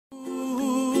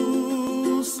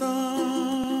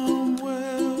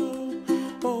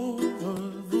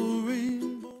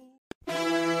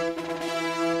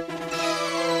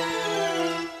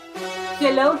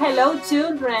Hello, hello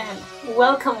children!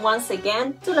 Welcome once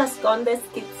again to Las Condes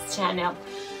Kids channel.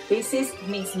 This is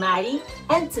Miss Mari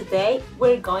and today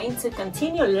we're going to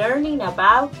continue learning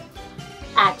about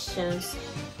actions.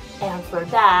 And for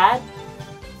that,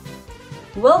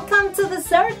 welcome to the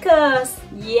circus!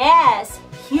 Yes,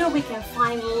 here we can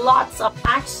find lots of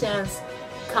actions.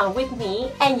 Come with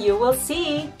me and you will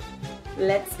see.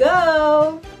 Let's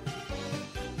go!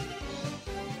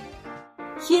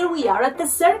 Here we are at the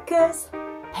circus.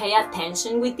 Pay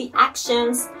attention with the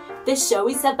actions. The show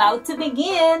is about to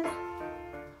begin.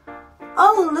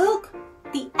 Oh, look!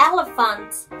 The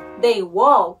elephants. They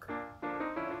walk.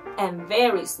 And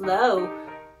very slow.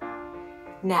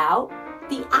 Now,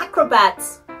 the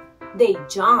acrobats. They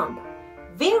jump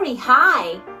very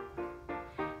high.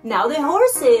 Now the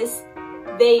horses.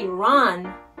 They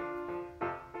run.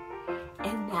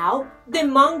 And now the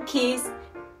monkeys.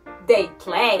 They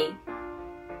play.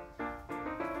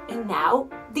 And now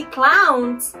the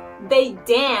clowns, they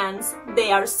dance,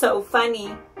 they are so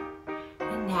funny.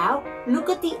 And now look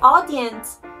at the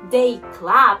audience, they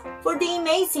clap for the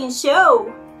amazing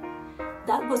show.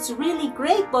 That was really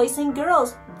great, boys and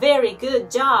girls, very good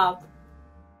job.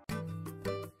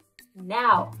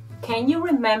 Now, can you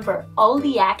remember all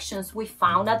the actions we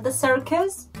found at the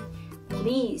circus?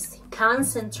 Please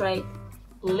concentrate,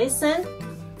 listen,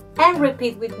 and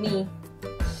repeat with me.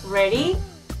 Ready?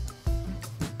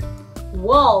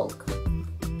 Walk.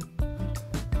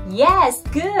 Yes,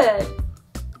 good.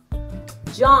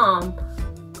 Jump.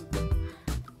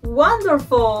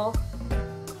 Wonderful.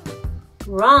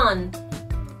 Run.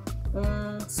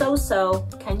 So.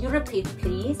 Can you repeat,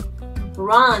 please?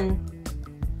 Run.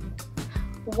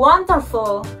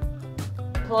 Wonderful.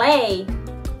 Play.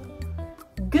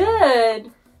 Good.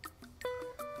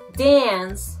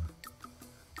 Dance.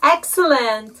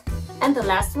 Excellent. And the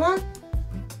last one?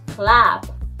 Clap.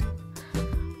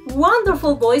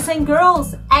 Wonderful, boys and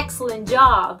girls! Excellent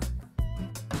job!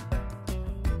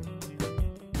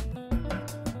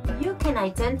 You can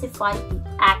identify the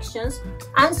actions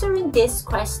answering these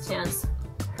questions.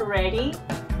 Ready?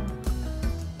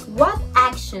 What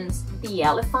actions the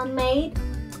elephant made?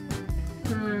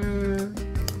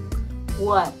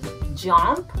 What?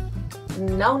 Jump?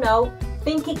 No.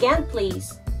 Think again,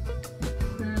 please.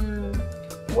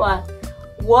 What?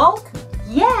 Walk?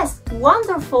 Yes!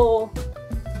 Wonderful!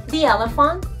 The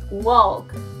elephant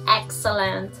walk.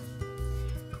 Excellent.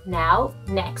 Now,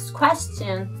 next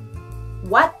question.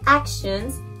 What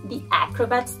actions the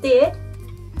acrobats did?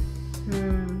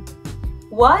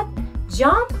 What?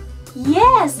 Jump?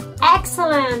 Yes,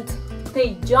 excellent.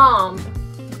 They jump.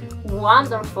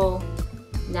 Wonderful.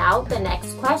 Now, the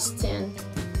next question.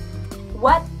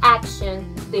 What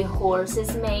action the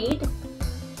horses made?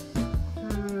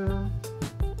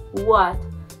 What?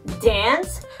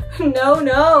 Dance?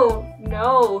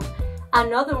 No.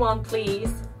 Another one,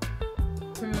 please.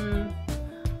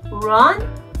 Run?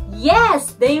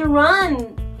 Yes, they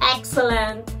run.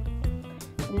 Excellent.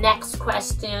 Next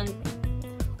question.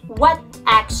 What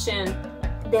action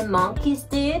the monkeys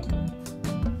did?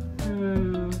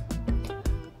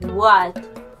 What?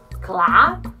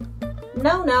 Clap?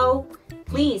 No.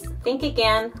 Please, think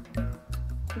again.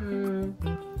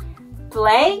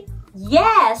 Play?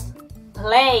 Yes,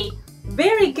 play.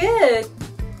 Very good.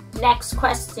 Next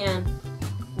question.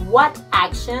 What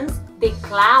actions the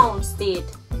clowns did?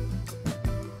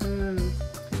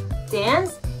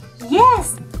 Dance?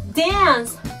 Yes,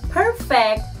 dance.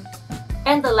 Perfect.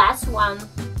 And the last one.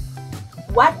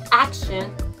 What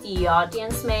action the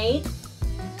audience made?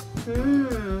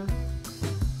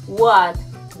 What?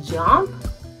 Jump?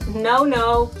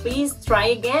 No. Please try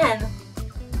again.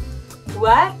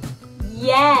 What?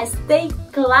 Yes, they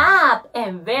clap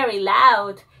and very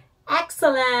loud.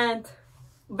 Excellent.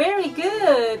 Very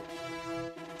good.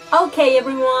 Okay,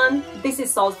 everyone, this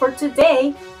is all for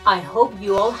today. I hope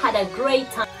you all had a great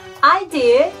time. I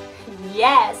did.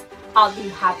 Yes, I'll be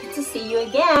happy to see you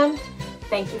again.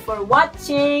 Thank you for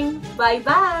watching.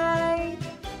 Bye-bye.